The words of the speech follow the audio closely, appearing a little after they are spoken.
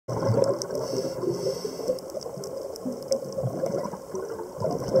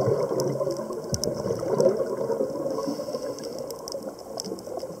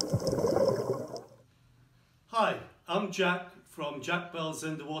I'm Jack from Jack Bell's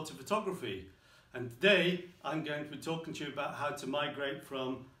Underwater Photography, and today I'm going to be talking to you about how to migrate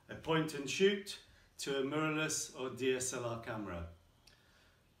from a point and shoot to a mirrorless or dSLR camera.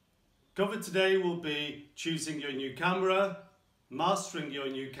 Covered today will be choosing your new camera, mastering your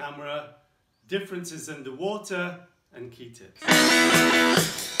new camera, differences underwater, and key tips.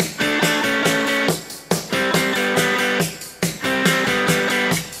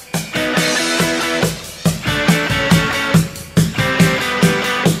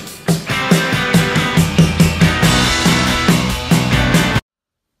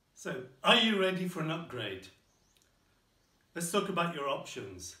 So, are you ready for an upgrade? Let's talk about your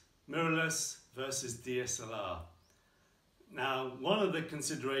options, mirrorless versus dSLR. Now, one of the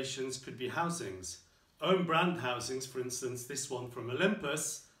considerations could be housings. Own brand housings, for instance, this one from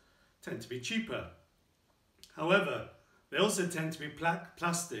Olympus, tend to be cheaper. However, they also tend to be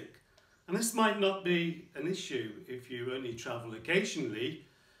plastic, and this might not be an issue if you only travel occasionally,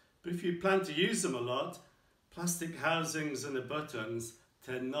 but if you plan to use them a lot, plastic housings and the buttons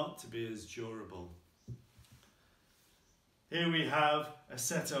tend not to be as durable. Here we have a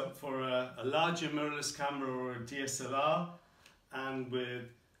setup for a larger mirrorless camera or a DSLR, and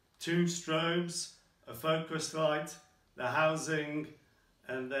with two strobes, a focus light, the housing,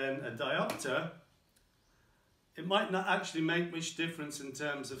 and then a diopter. It might not actually make much difference in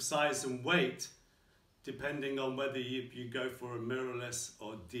terms of size and weight, depending on whether you go for a mirrorless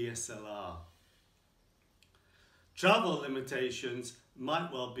or DSLR. Travel limitations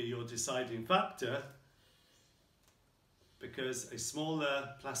might well be your deciding factor, because a smaller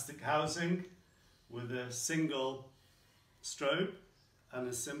plastic housing with a single strobe and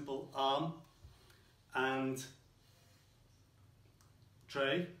a simple arm and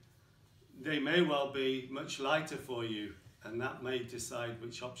tray, they may well be much lighter for you, and that may decide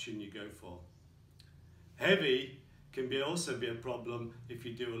which option you go for. Heavy can also be a problem if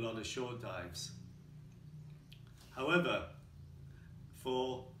you do a lot of shore dives. However,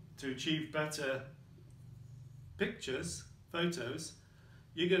 to achieve better pictures, photos,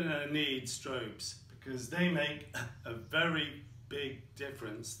 you're going to need strobes, because they make a very big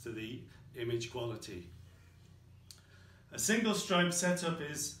difference to the image quality. A single strobe setup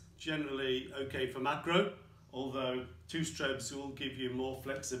is generally okay for macro, although two strobes will give you more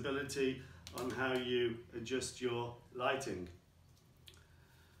flexibility on how you adjust your lighting.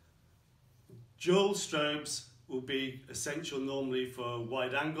 Dual strobes will be essential normally for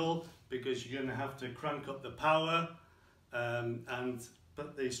wide angle, because you're going to have to crank up the power and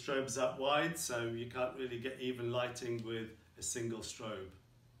put these strobes out wide, so you can't really get even lighting with a single strobe.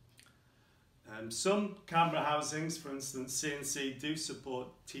 Some camera housings, for instance CNC, do support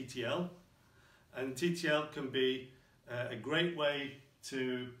TTL, and TTL can be a great way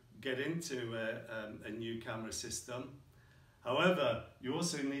to get into a new camera system. However, you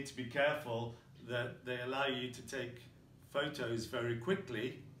also need to be careful that they allow you to take photos very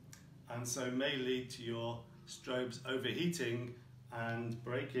quickly, and so may lead to your strobes overheating and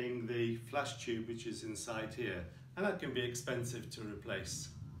breaking the flash tube which is inside here, and that can be expensive to replace.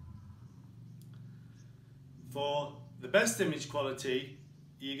 For the best image quality,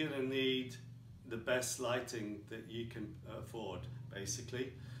 you're going to need the best lighting that you can afford,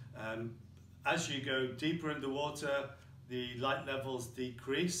 basically. As you go deeper in the water, the light levels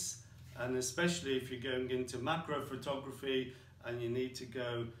decrease, and especially if you're going into macro photography and you need to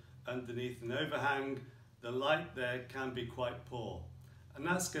go underneath an overhang, the light there can be quite poor, and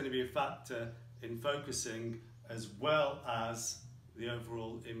that's going to be a factor in focusing as well as the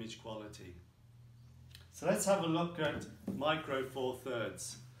overall image quality. So let's have a look at Micro Four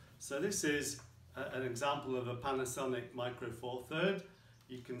Thirds. So this is an example of a Panasonic Micro Four Third.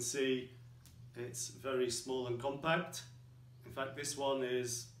 You can see it's very small and compact. In fact, this one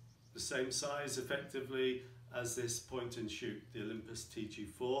is the same size effectively as this point and shoot, the Olympus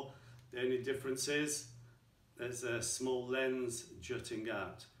TG4. The only difference is there's a small lens jutting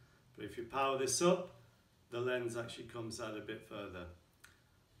out. But if you power this up, the lens actually comes out a bit further.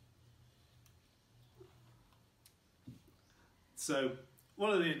 So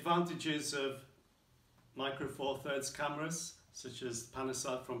one of the advantages of Micro Four Thirds cameras, such as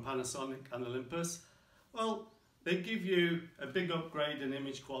from Panasonic and Olympus, well, they give you a big upgrade in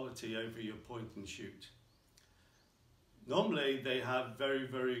image quality over your point and shoot. Normally they have very,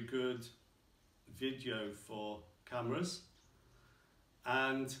 very good video for cameras,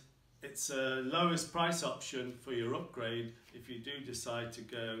 and it's a lowest price option for your upgrade if you do decide to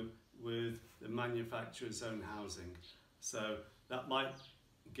go with the manufacturer's own housing. So that might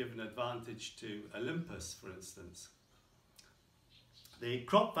give an advantage to Olympus, for instance. The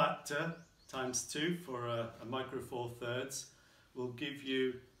crop factor ×2 for a micro four thirds will give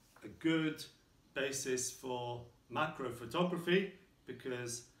you a good basis for macro photography,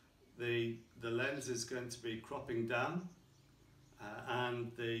 because the lens is going to be cropping down,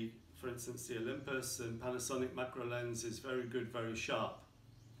 and for instance, the Olympus and Panasonic macro lens is very good, very sharp.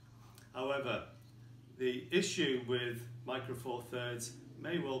 However, the issue with micro four thirds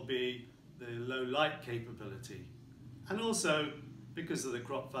may well be the low light capability, and also because of the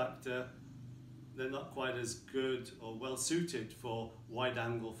crop factor, they're not quite as good or well suited for wide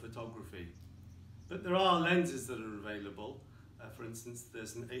angle photography. But there are lenses that are available. For instance,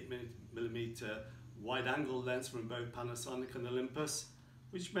 there's an 8mm wide angle lens from both Panasonic and Olympus,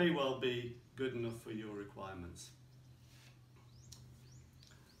 which may well be good enough for your requirements.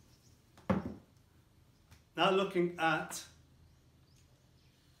 Now looking at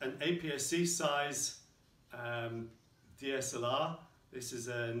an APS-C size DSLR. This is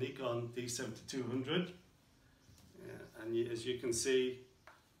a Nikon D7200, and as you can see,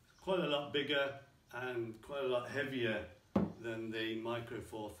 quite a lot bigger and quite a lot heavier than the micro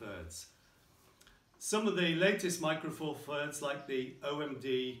four thirds. Some of the latest micro four thirds, like the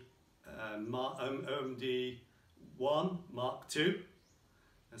OMD 1 Mark II,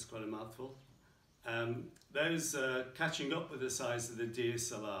 that's quite a mouthful, those are catching up with the size of the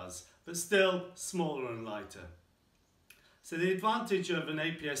DSLRs, but still smaller and lighter. So the advantage of an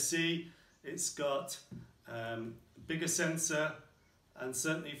APS-C, it's got a bigger sensor, and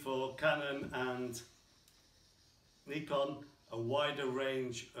certainly for Canon and Nikon, a wider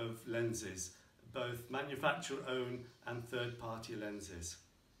range of lenses, both manufacturer-owned and third-party lenses.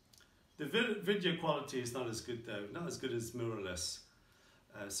 The video quality is not as good though, not as good as mirrorless.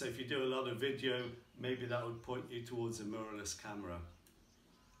 So if you do a lot of video, maybe that would point you towards a mirrorless camera.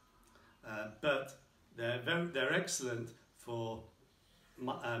 But they're excellent for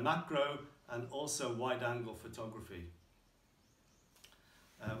macro and also wide-angle photography.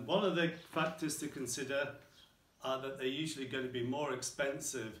 One of the factors to consider are that they're usually going to be more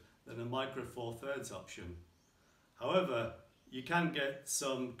expensive than a micro four thirds option. However, you can get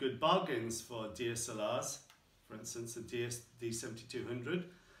some good bargains for DSLRs, for instance the D7200,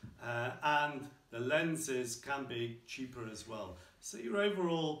 and the lenses can be cheaper as well. So your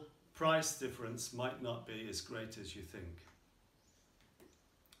overall price difference might not be as great as you think.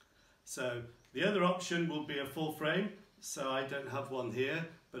 So the other option will be a full frame. So I don't have one here,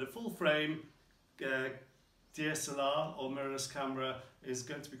 but a full frame DSLR or mirrorless camera is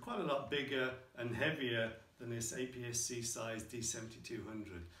going to be quite a lot bigger and heavier than this APS-C size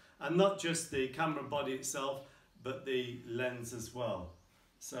D7200. And not just the camera body itself, but the lens as well.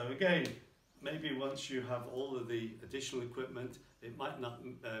 So again, maybe once you have all of the additional equipment, it might not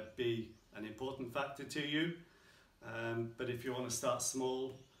be an important factor to you. But if you want to start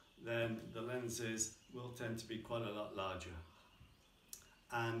small, then the lenses will tend to be quite a lot larger.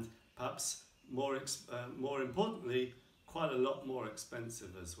 And perhaps more importantly, quite a lot more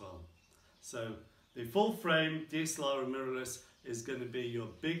expensive as well. So the full frame DSLR and mirrorless is going to be your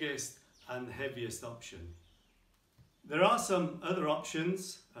biggest and heaviest option. There are some other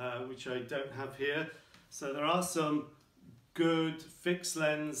options which I don't have here. So there are some good fixed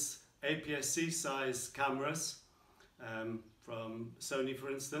lens APS-C size cameras from Sony, for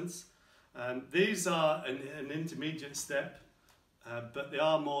instance. These are an intermediate step, but they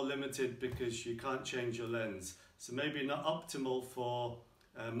are more limited because you can't change your lens. So maybe not optimal for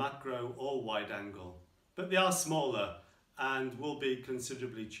macro or wide angle, but they are smaller and will be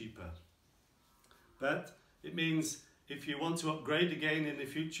considerably cheaper. But it means if you want to upgrade again in the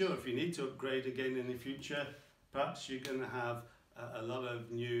future, or if you need to upgrade again in the future, perhaps you're going to have a lot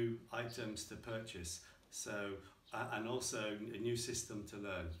of new items to purchase. So, and also a new system to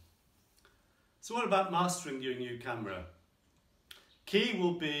learn. So what about mastering your new camera? Key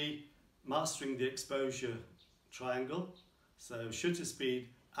will be mastering the exposure triangle, so shutter speed,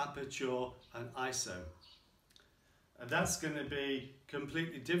 aperture and ISO. And that's going to be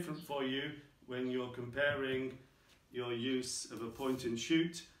completely different for you when you're comparing your use of a point and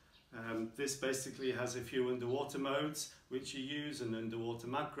shoot. This basically has a few underwater modes which you use: an underwater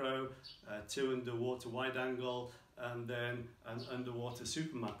macro, 2 underwater wide angle, and then an underwater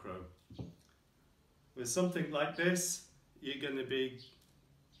super macro. With something like this, you're going to be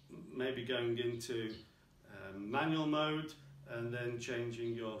maybe going into manual mode and then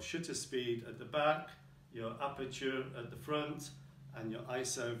changing your shutter speed at the back, your aperture at the front, and your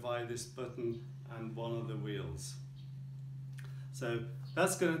ISO via this button and one of the wheels. So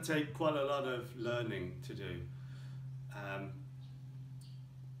that's going to take quite a lot of learning to do.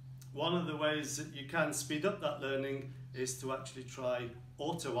 One of the ways that you can speed up that learning is to actually try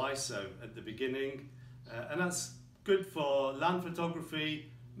auto ISO at the beginning, and that's good for land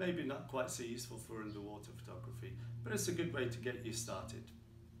photography, maybe not quite so useful for underwater photography, but it's a good way to get you started.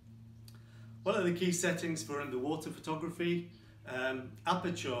 One of the key settings for underwater photography,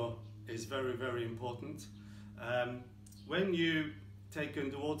 aperture is very, very important. When you take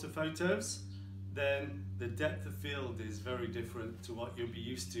underwater photos, then the depth of field is very different to what you'll be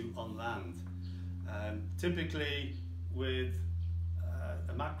used to on land. Typically with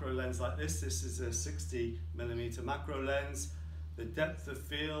a macro lens like this is a 60mm macro lens, the depth of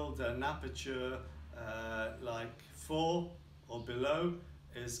field and aperture like 4 or below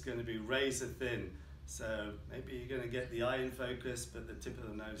is going to be razor thin. So maybe you're going to get the eye in focus, but the tip of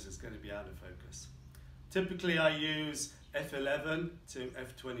the nose is going to be out of focus. Typically I use f11 to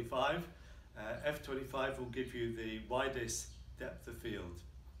f25. f25 will give you the widest depth of field.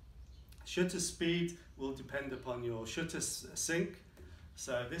 Shutter speed will depend upon your shutter sync.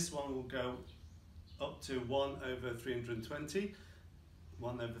 So this one will go up to 1/320,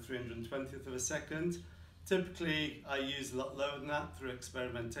 1/320th of a second. Typically I use a lot lower than that through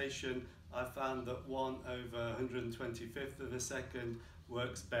experimentation. I found that 1/125th of a second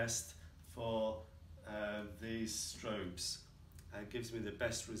works best for these strobes. It gives me the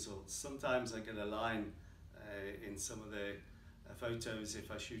best results. Sometimes I get a line in some of the photos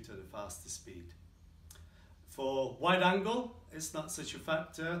if I shoot at a faster speed. For wide angle, it's not such a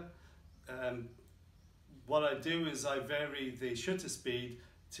factor. What I do is I vary the shutter speed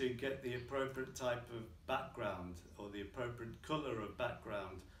to get the appropriate type of background or the appropriate color of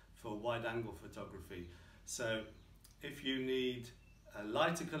background for wide angle photography. So if you need a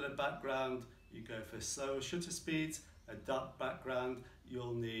lighter colored background, you go for slower shutter speeds. A dark background,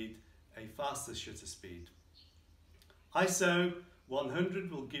 you'll need a faster shutter speed. ISO 100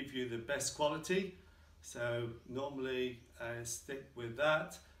 will give you the best quality, so normally I stick with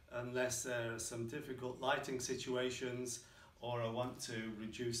that unless there are some difficult lighting situations or I want to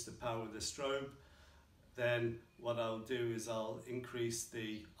reduce the power of the strobe. Then what I'll do is I'll increase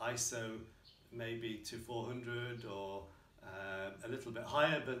the ISO maybe to 400 or a little bit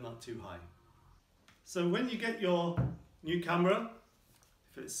higher, but not too high. So when you get your new camera,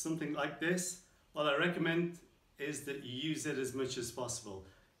 if it's something like this, what I recommend is that you use it as much as possible.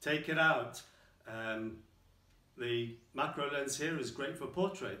 Take it out. The macro lens here is great for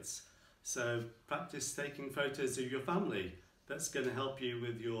portraits, so practice taking photos of your family. That's going to help you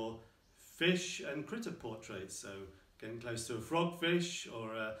with your fish and critter portraits, so getting close to a frogfish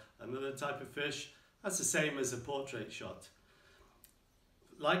or another type of fish. That's the same as a portrait shot.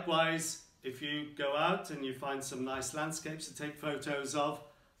 Likewise, if you go out and you find some nice landscapes to take photos of,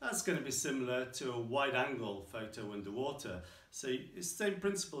 that's going to be similar to a wide angle photo underwater. So the same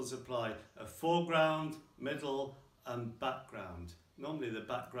principles apply: a foreground, middle and background. Normally the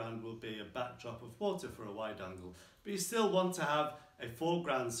background will be a backdrop of water for a wide angle, but you still want to have a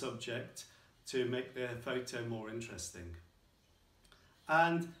foreground subject to make the photo more interesting.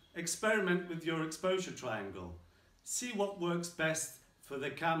 And experiment with your exposure triangle. See what works best for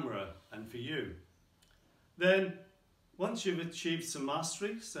the camera and for you. Then once you've achieved some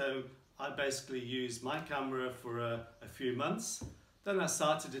mastery, so I basically used my camera for a few months, then I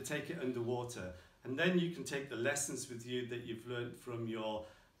started to take it underwater, and then you can take the lessons with you that you've learned from your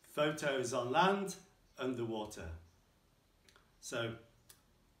photos on land underwater. So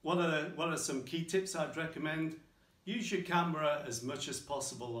what are some key tips I'd recommend? Use your camera as much as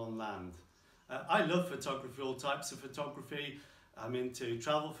possible on land. I love photography, all types of photography. I'm into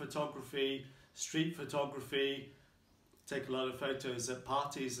travel photography, street photography, take a lot of photos at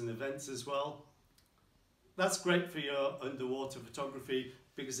parties and events as well. That's great for your underwater photography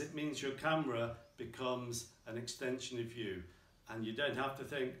because it means your camera becomes an extension of you and you don't have to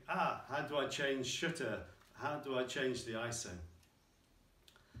think, how do I change shutter? How do I change the ISO?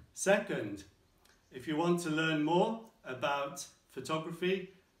 Second, if you want to learn more about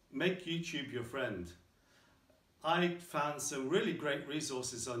photography, make YouTube your friend. I found some really great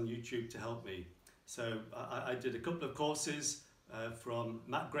resources on YouTube to help me. So I did a couple of courses from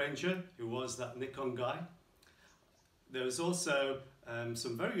Matt Granger, who was that Nikon guy. There was also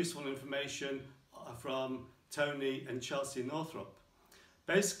some very useful information from Tony and Chelsea Northrop.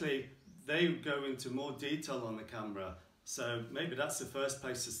 Basically, they go into more detail on the camera. So maybe that's the first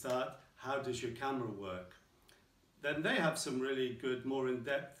place to start. How does your camera work? Then they have some really good, more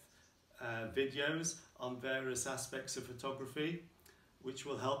in-depth videos on various aspects of photography, which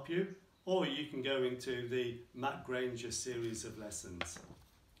will help you. Or you can go into the Matt Granger series of lessons.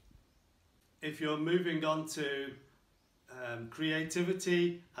 If you're moving on to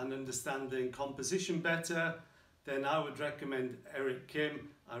creativity and understanding composition better, then I would recommend Eric Kim.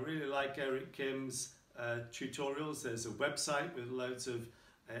 I really like Eric Kim's tutorials. There's a website with loads of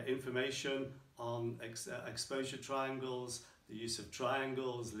information on exposure triangles, the use of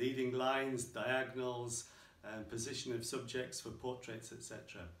triangles, leading lines, diagonals, position of subjects for portraits,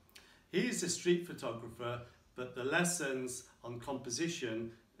 etc. He is a street photographer, but the lessons on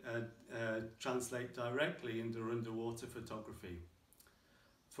composition translate directly into underwater photography.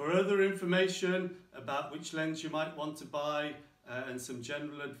 For other information about which lens you might want to buy and some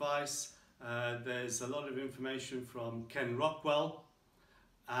general advice, there's a lot of information from Ken Rockwell,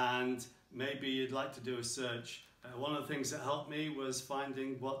 and maybe you'd like to do a search. One of the things that helped me was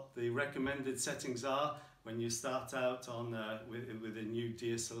finding what the recommended settings are when you start out on with a new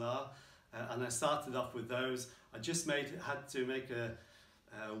DSLR, and I started off with those. I just had to make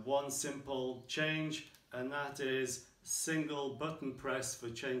one simple change, and that is single button press for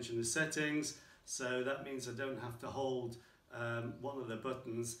changing the settings. So that means I don't have to hold one of the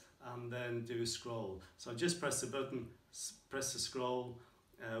buttons and then do a scroll. So I just press the button, press the scroll,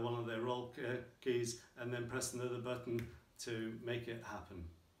 one of the roll keys, and then press another button to make it happen.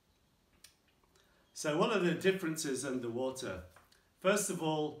 So what are the differences underwater? First of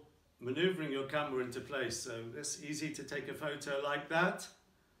all, maneuvering your camera into place. So it's easy to take a photo like that.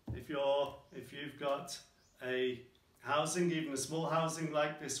 If you've got a housing, even a small housing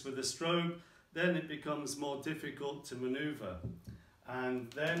like this with a strobe, then it becomes more difficult to maneuver.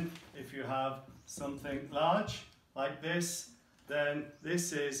 And then if you have something large like this, then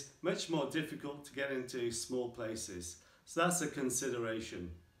this is much more difficult to get into small places. So that's a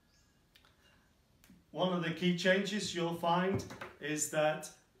consideration. One of the key changes you'll find is that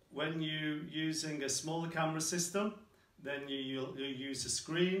when you're using a smaller camera system, then you'll use a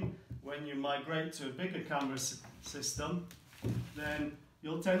screen. When you migrate to a bigger camera system, then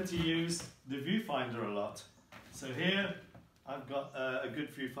you'll tend to use the viewfinder a lot. So here I've got a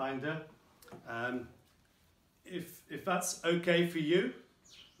good viewfinder. If that's okay for you,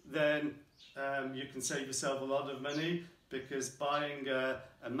 then you can save yourself a lot of money, because buying a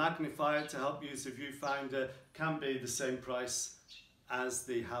magnifier to help use the viewfinder can be the same price as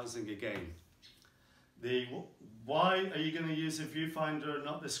the housing again. Why are you going to use a viewfinder and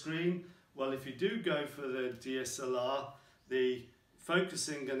not the screen? Well, if you do go for the DSLR, the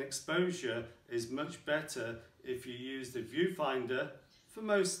focusing and exposure is much better if you use the viewfinder for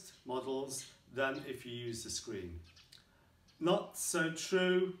most models than if you use the screen. Not so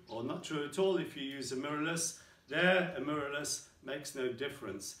true, or not true at all, if you use a mirrorless. There, a mirrorless makes no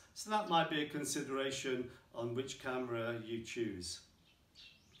difference. So that might be a consideration on which camera you choose.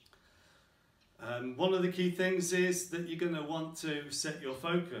 One of the key things is that you're going to want to set your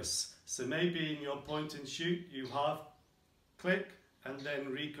focus. So maybe in your point and shoot you half click and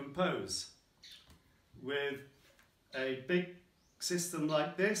then recompose. With a big system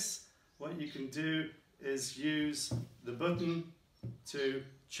like this, what you can do is use the button to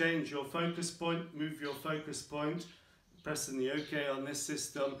change your focus point, move your focus point. Pressing the OK on this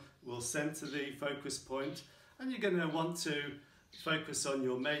system will center the focus point, and you're going to want to focus on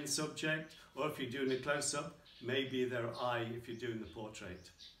your main subject, or if you're doing a close-up, maybe their eye if you're doing the portrait.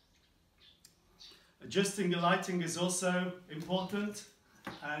 Adjusting the lighting is also important,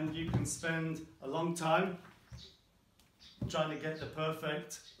 and you can spend a long time trying to get the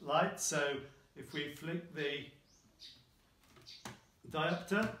perfect light. So if we flick the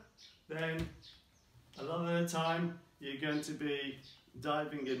diopter, then a lot of the time you're going to be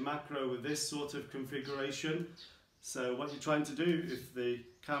diving in macro with this sort of configuration. So what you're trying to do, if the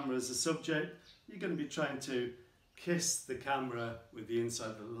camera is a subject, you're going to be trying to kiss the camera with the inside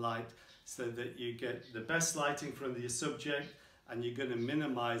of the light so that you get the best lighting from your subject, and you're going to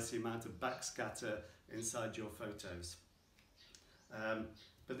minimize the amount of backscatter inside your photos.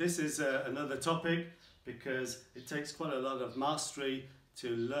 But this is another topic, because it takes quite a lot of mastery to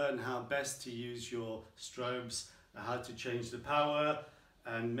learn how best to use your strobes, how to change the power,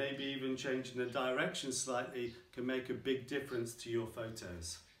 and maybe even changing the direction slightly can make a big difference to your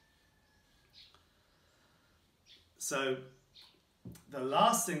photos. So the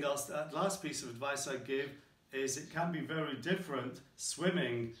last piece of advice I give is it can be very different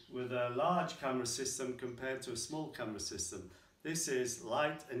swimming with a large camera system compared to a small camera system. This is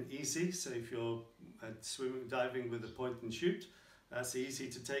light and easy, so if you're diving with a point and shoot, that's easy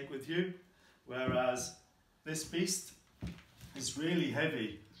to take with you. Whereas this beast is really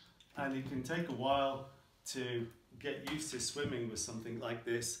heavy, and it can take a while to get used to swimming with something like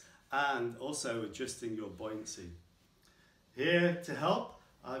this, and also adjusting your buoyancy. Here to help,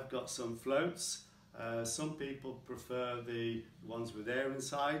 I've got some floats. Some people prefer the ones with air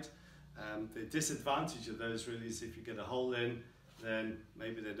inside. The disadvantage of those really is if you get a hole in, then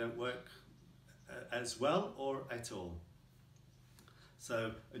maybe they don't work as well or at all.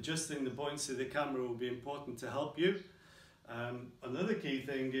 So adjusting the buoyancy of the camera will be important to help you. Another key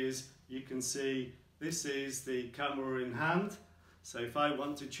thing is you can see this is the camera in hand. So if I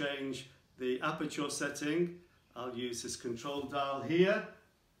want to change the aperture setting, I'll use this control dial here,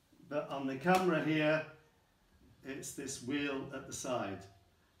 but on the camera here it's this wheel at the side.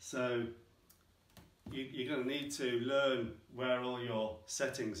 So you're going to need to learn where all your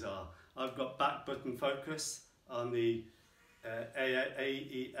settings are. I've got back button focus on the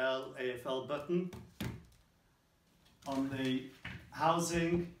AEL, AFL button. On the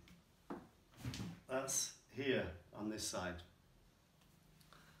housing, that's here on this side.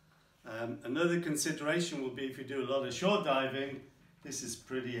 Another consideration will be if you do a lot of shore diving, this is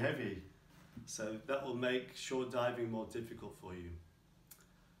pretty heavy. So that will make shore diving more difficult for you.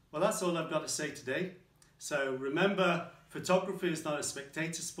 Well, that's all I've got to say today. So remember, photography is not a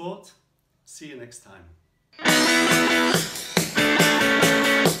spectator sport. See you next time.